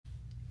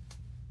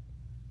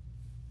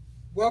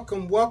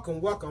Welcome, welcome,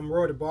 welcome. I'm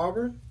Roy the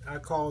Barber. I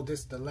call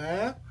this the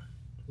lab,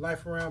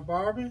 Life Around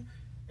Barbering.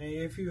 And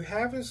if you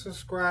haven't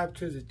subscribed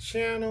to the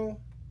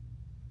channel,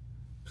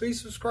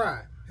 please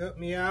subscribe. Help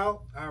me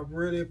out. I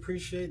really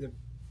appreciate it.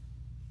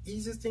 The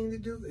easiest thing to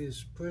do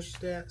is push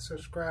that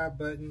subscribe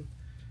button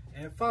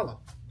and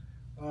follow.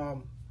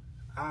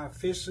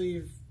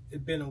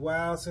 It's been a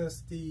while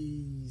since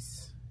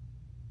these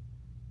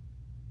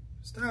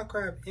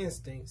Stylecraft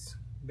Instincts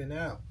been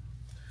out.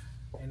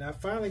 And I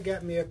finally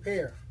got me a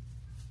pair.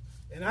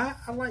 And I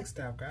like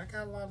Stylecraft. I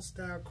got a lot of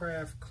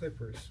Stylecraft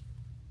clippers.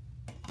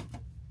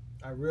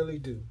 I really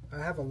do. I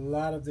have a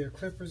lot of their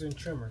clippers and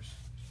trimmers.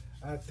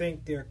 I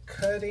think their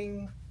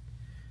cutting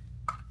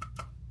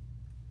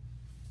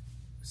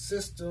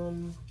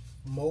system,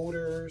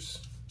 motors,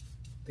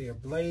 their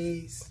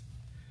blades,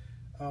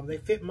 they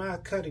fit my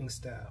cutting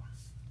style.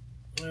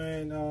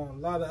 And a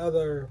lot of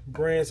other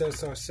brands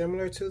that are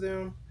similar to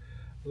them,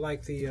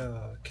 like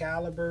the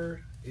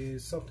Caliber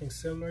is something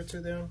similar to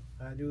them.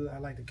 I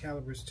like the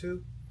Calibers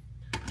too.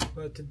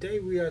 But today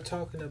we are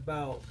talking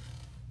about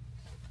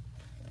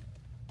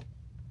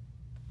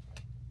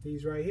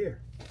these right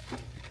here.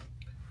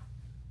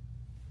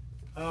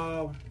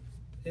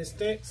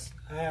 Instincts.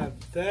 I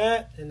have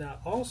that, and I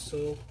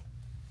also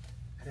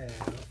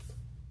have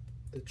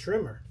the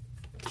trimmer.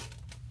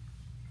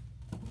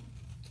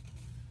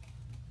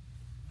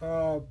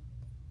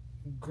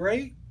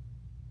 Great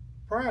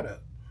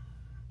product.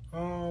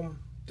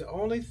 The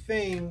only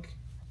thing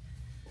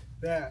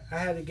that I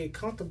had to get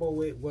comfortable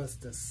with was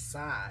the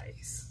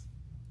size.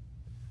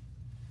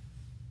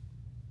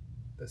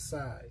 The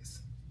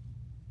size.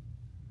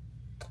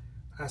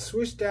 I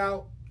switched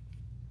out.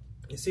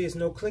 You see, it's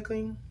no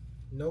clicking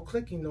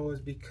noise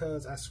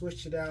because I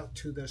switched it out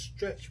to the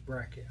stretch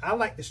bracket. I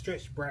like the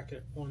stretch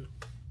bracket on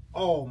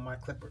all my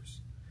clippers,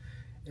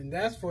 and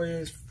that's for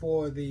a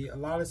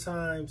lot of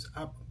times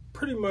I'm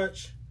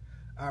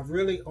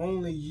really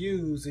only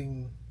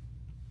using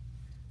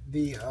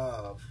the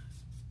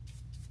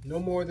no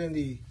more than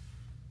the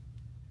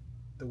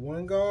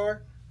one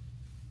guard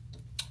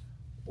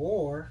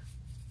or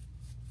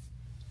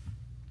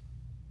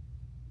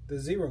the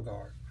zero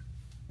guard.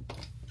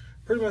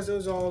 Pretty much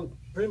those are all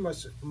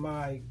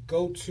my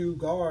go-to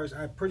guards.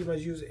 I pretty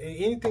much use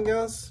anything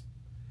else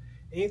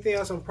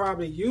I'm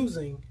probably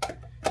using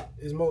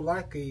is more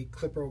likely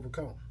clipper over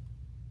comb.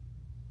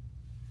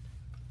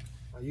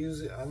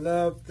 I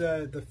love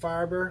the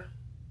fiber,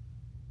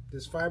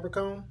 this fiber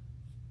comb,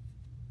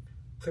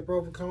 clipper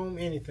over comb,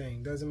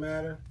 anything, doesn't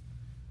matter.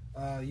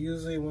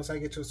 Usually once I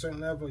get to a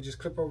certain level, just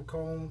clipper over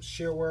comb,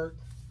 shear work.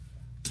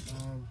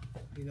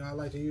 You know, I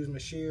like to use my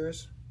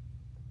shears,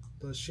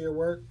 the shear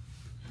work.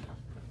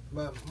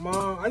 But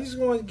Mom, I just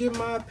want to give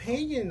my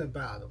opinion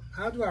about them.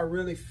 How do I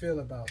really feel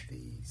about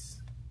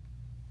these?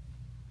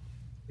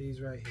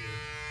 These right here.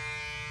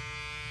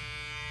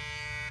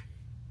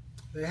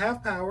 They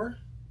have power.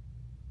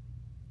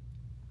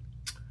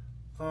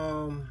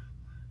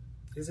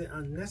 Is it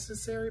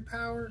unnecessary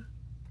power?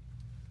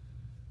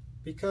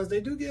 Because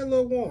they do get a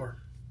little warm.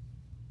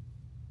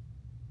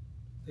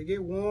 They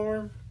get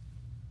warm.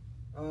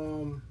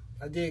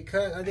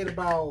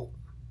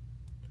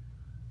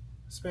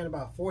 Spent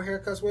about 4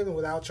 haircuts with them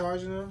without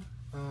charging them.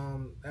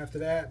 After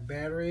that,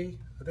 battery.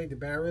 I think the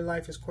battery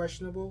life is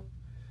questionable.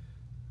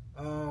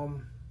 I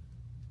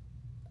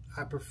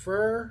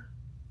prefer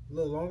a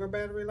little longer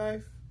battery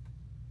life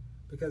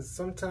because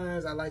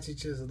sometimes I like to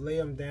just lay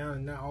them down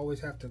and not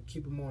always have to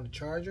keep them on the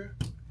charger.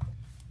 I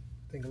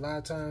think a lot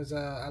of times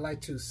I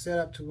like to set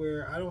up to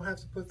where I don't have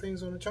to put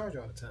things on the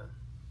charger all the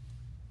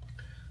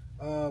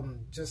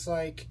time. Just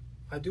like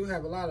I do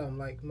have a lot of them,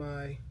 like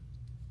my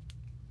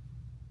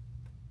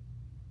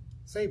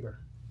Saber,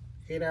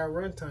 8-hour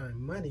runtime,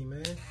 money,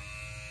 man.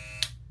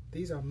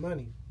 These are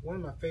money. One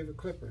of my favorite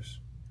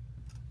clippers.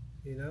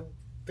 You know,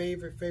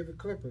 favorite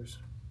clippers.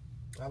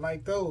 I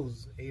like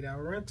those,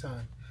 8-hour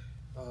runtime.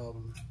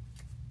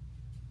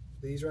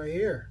 These right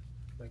here,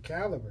 my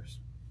Calibers,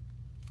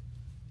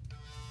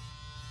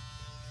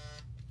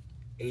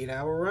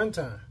 8-hour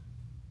runtime.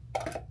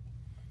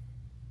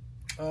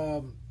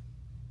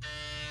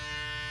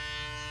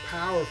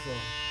 Powerful.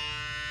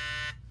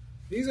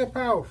 These are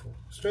powerful.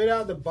 Straight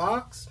out the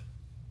box.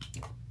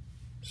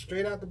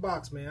 Straight out the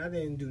box, man. I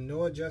didn't do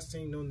no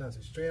adjusting, no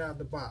nothing. Straight out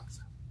the box.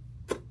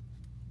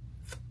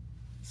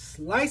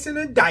 Slicing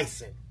and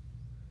dicing.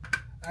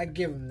 I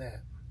give them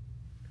that.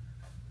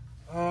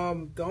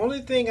 The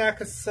only thing I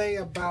could say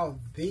about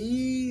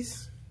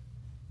these,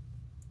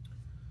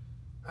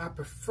 I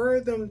prefer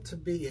them to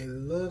be a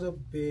little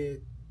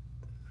bit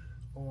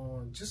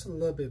just a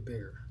little bit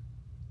bigger.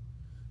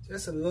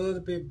 Just a little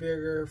bit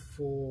bigger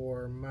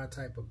for my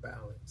type of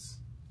balance.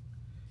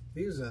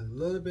 These are a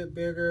little bit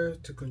bigger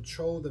to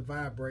control the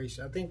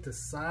vibration. I think the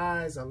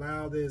size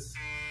allow this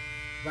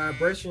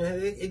vibration.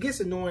 It gets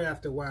annoying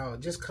after a while.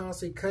 Just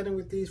constantly cutting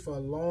with these for a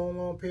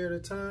long period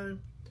of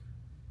time.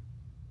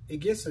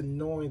 It gets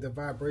annoying, the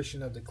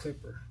vibration of the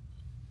clipper.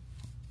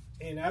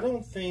 And I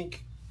don't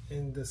think,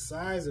 in the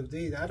size of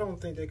these, I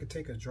don't think they could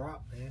take a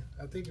drop, man.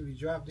 I think if you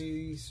drop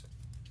these,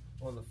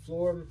 on the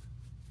floor.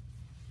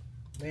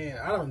 Man,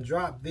 I done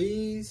dropped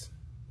these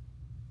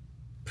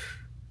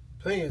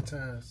plenty of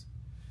times.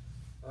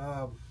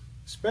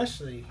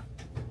 Especially,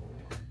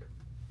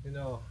 you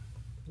know,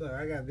 look,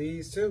 I got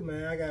these too,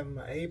 man. I got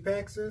my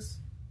Apexes.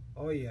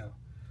 Oh yeah,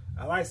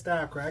 I like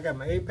StyleCraft. I got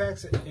my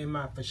Apex and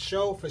my for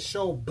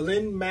show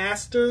Blend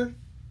Master.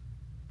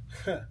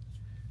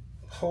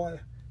 Boy,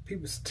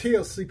 people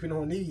still sleeping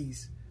on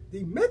these.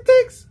 The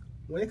Mythics,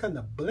 when it comes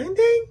to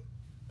blending,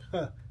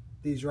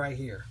 these right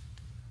here,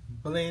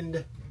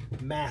 Blend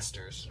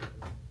Masters.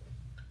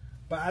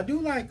 But I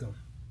do like them.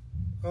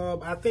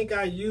 I think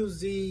I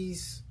use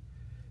these.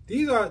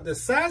 These are, the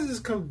size is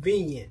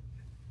convenient.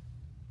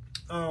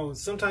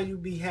 Sometimes you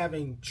be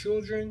having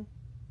children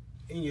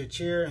in your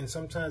chair, and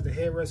sometimes the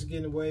headrest is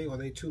getting away, or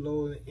they too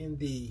low in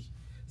the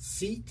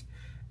seat.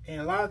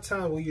 And a lot of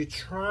times when you're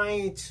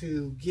trying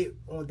to get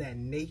on that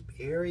nape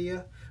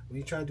area, when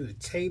you're trying to do the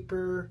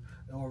taper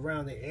or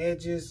around the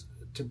edges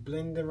to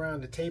blend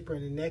around the taper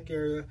in the neck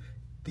area,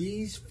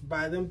 these,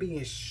 by them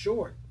being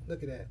short,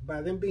 look at that,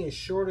 by them being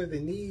shorter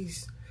than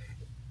these,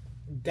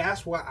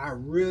 that's why I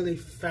really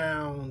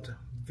found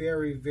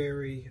very,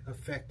 very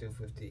effective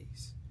with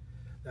these.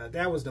 Now,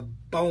 that was the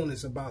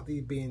bonus about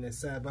these being this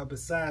size. But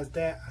besides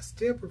that, I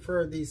still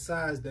prefer these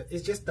sizes.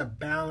 It's just the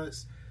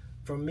balance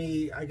for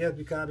me, I guess,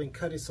 because I've been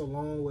cutting so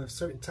long with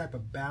certain type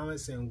of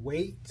balance and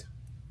weight,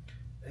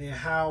 and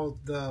how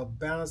the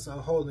balance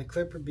of holding the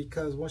clipper,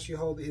 because once you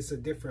hold it, it's a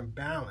different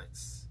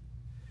balance.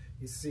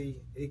 You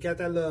see, it got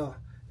that little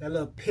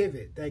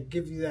pivot that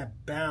gives you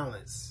that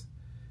balance.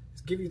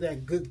 It's give you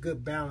that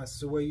good balance,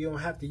 so where you don't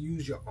have to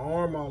use your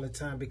arm all the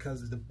time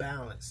because of the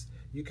balance.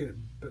 You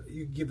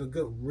give a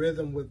good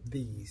rhythm with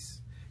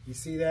these. You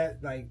see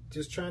that? Like,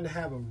 just trying to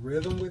have a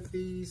rhythm with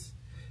these,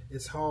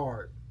 it's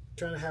hard.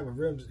 Trying to have a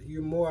rhythm,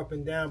 you're more up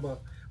and down.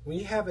 But when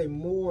you have a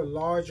more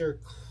larger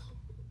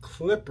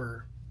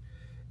clipper,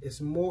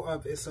 it's more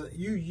of,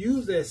 you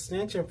use the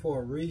extension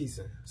for a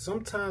reason.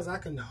 Sometimes I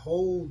can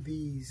hold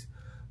these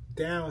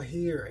down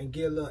here and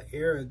get a little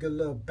air, a good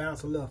little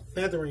bounce, a little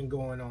feathering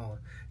going on.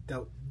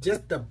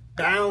 Just the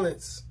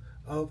balance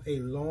of a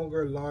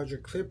longer, larger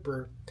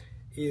clipper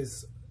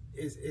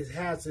it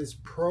has its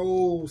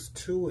pros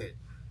to it.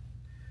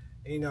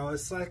 You know,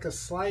 it's like a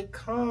slight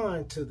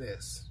con to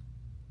this.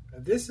 Now,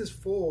 this is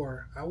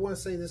for, I wouldn't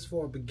say this is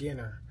for a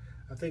beginner.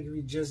 I think if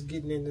you're just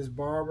getting in this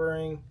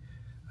barbering,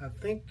 I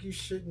think you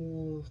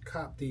shouldn't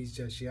cop these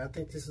just yet. I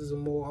think this is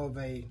more of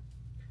a,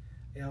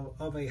 you know,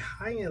 of a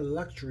high-end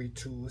luxury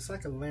tool. It's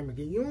like a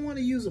Lamborghini. You don't want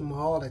to use them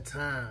all the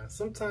time.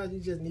 Sometimes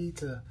you just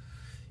need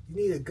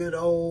a good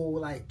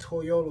old like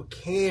Toyota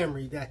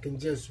Camry that can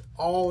just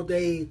all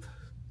day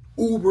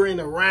Ubering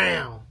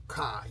around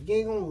car. You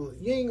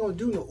ain't gonna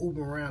do no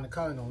Uber around the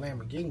car in no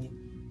Lamborghini.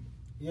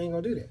 You ain't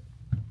gonna do that.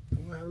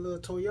 You're gonna have a little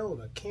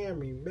Toyota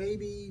Camry,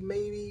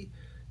 maybe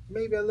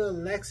a little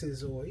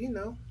Lexus, or you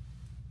know,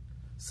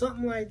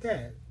 something like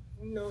that.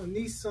 You know,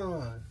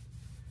 Nissan,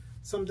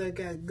 something that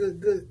got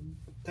good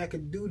that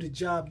could do the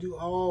job, do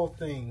all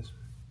things.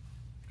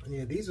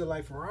 Yeah, these are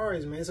like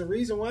Ferraris, man. It's a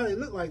reason why they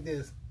look like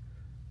this.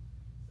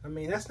 I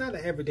mean, that's not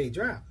an everyday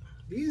driver.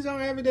 These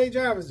aren't everyday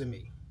drivers to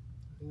me.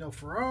 You know,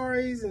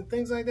 Ferraris and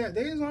things like that,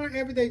 these aren't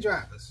everyday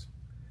drivers.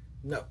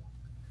 No.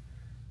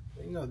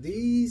 You know,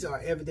 these are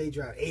everyday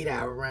drivers.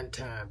 8-hour run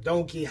time.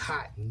 Don't get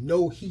hot.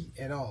 No heat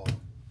at all.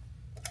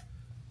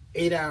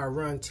 8-hour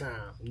run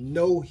time.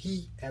 No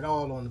heat at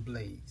all on the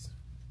blades.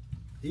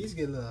 These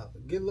get a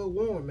little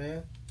warm,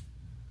 man.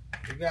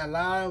 You got a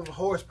lot of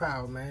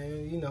horsepower,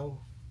 man. You know,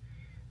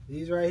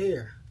 these right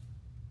here.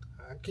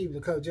 I keep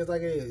the color just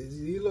like it is.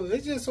 You look,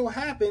 it just so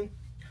happened.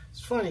 It's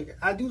funny.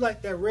 I do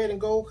like that red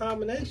and gold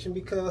combination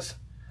because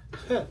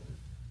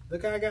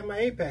look how I got my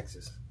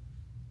Apexes.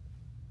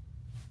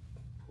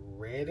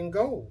 Red and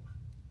gold.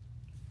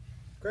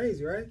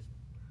 Crazy, right?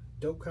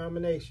 Dope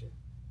combination.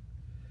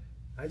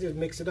 I just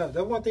mix it up.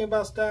 The one thing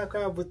about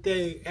StyleCraft with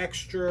the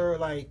extra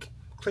like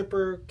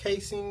clipper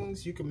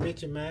casings, you can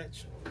mix and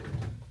match,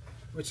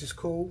 which is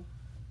cool.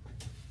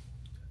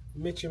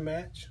 Mix and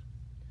match.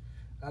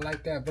 I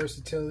like that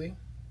versatility.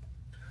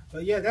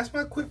 But yeah, that's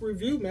my quick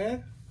review,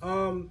 man.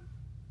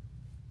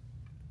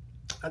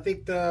 I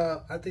think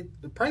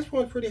the price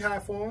point is pretty high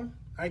for them.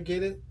 I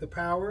get it, the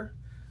power,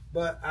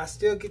 but I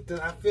still get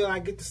I feel I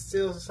get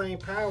still the same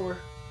power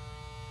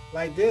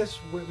like this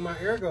with my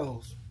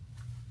Ergos.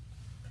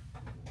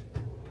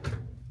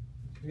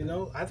 You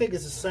know, I think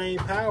it's the same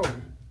power.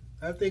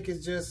 I think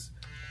it's just,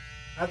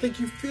 I think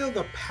you feel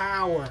the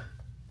power.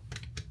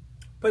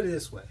 Put it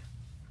this way.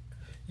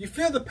 You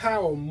feel the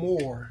power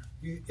more.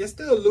 It's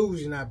the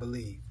illusion, I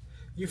believe.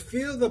 You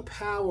feel the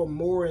power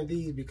more in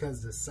these because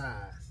of the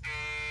size.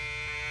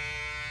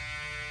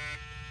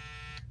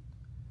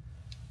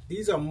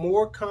 These are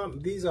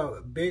these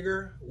are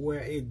bigger,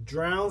 where it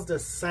drowns the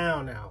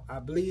sound out. I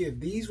believe if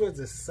these were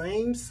the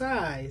same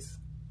size,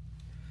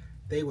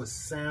 they would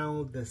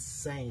sound the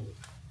same.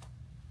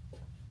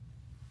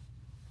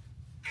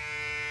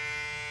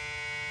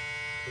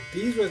 If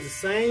these were the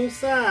same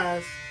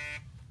size,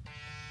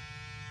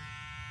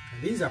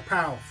 These are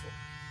powerful.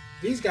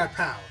 These got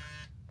power.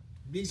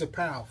 These are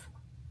powerful.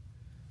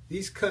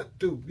 These cut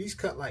through. These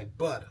cut like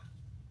butter.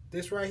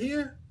 This right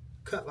here,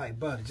 cut like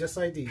butter, just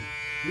like these.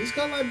 These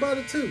cut like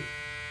butter too.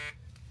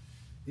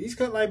 These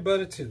cut like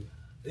butter too.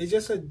 It's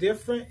just a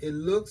different, it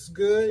looks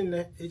good, and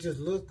it just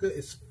looks good.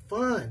 It's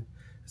fun.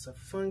 It's a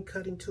fun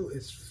cutting tool.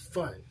 It's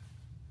fun.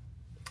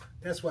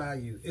 That's why I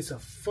use it. It's a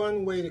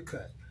fun way to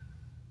cut.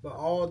 But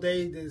all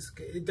day,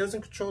 it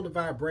doesn't control the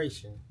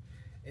vibration.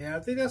 And I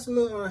think that's a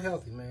little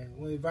unhealthy, man.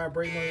 When you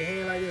vibrating on your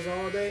hand like this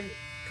all day,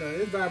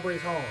 because it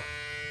vibrates hard.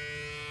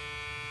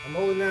 I'm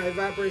holding out, it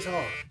vibrates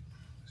hard.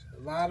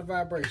 A lot of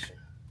vibration.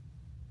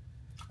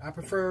 I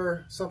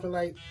prefer something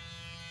like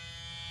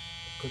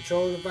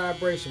control the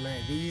vibration,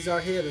 man. These are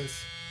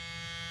hitters.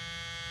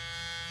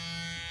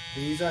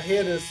 These are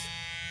hitters.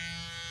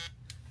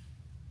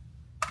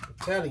 I'm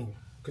telling you,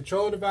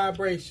 control the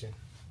vibration.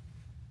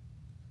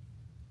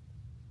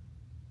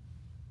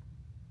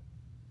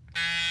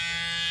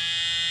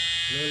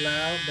 A little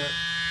loud, but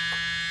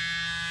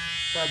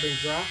probably been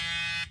dropped.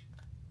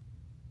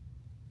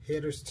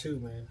 Hitters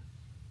too, man.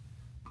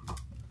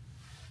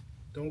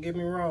 Don't get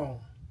me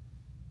wrong.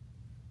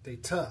 They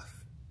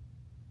tough.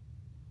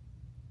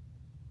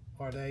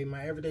 Are they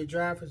my everyday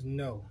drivers?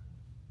 No.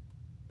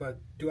 But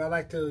do I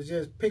like to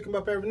just pick them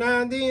up every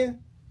now and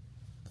then?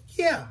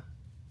 Yeah.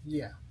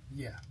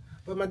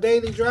 But my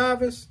daily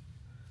drivers,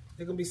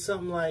 they're going to be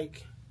something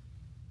like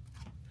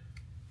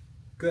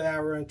good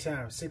hour run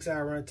time, 6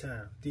 hour run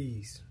time.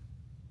 These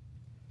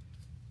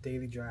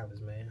daily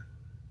drivers, man.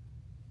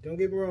 Don't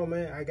get me wrong,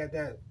 man. I got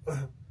that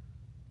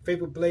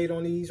vapor blade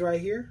on these right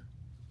here.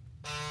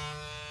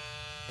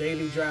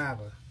 Daily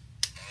driver.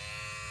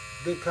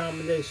 Good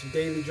combination,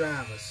 daily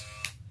drivers.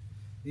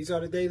 These are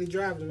the daily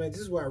drivers, man.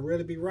 This is what I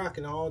really be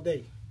rocking all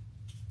day.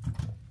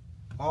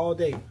 All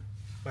day.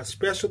 My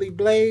specialty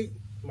blade,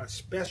 my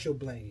special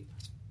blade.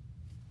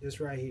 This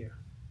right here.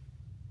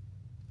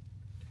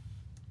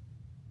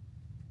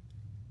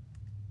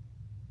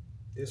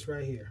 This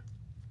right here.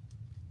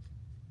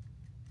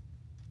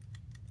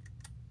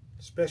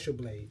 Special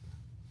blade.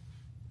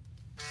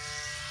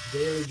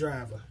 Daily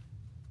driver.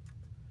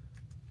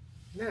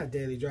 Not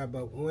daily driver,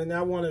 but when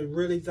I want to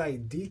really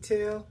like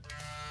detail,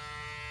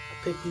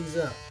 I pick these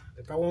up.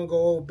 If I want to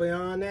go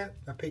beyond that,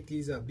 I pick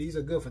these up. These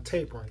are good for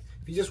tapering.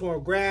 If you just want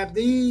to grab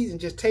these and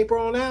just taper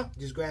on out,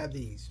 just grab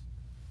these.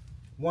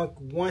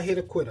 One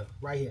hitter quitter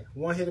right here.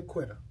 One hitter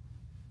quitter.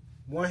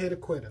 One hitter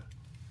quitter.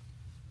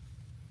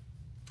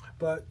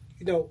 But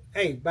you know,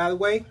 hey, by the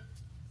way,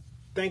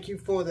 thank you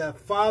for the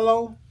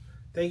follow.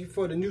 Thank you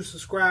for the new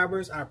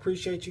subscribers. I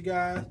appreciate you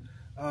guys.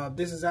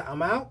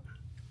 I'm out.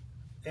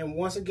 And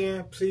once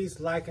again, please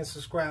like and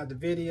subscribe the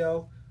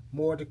video.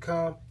 More to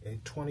come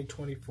in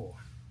 2024.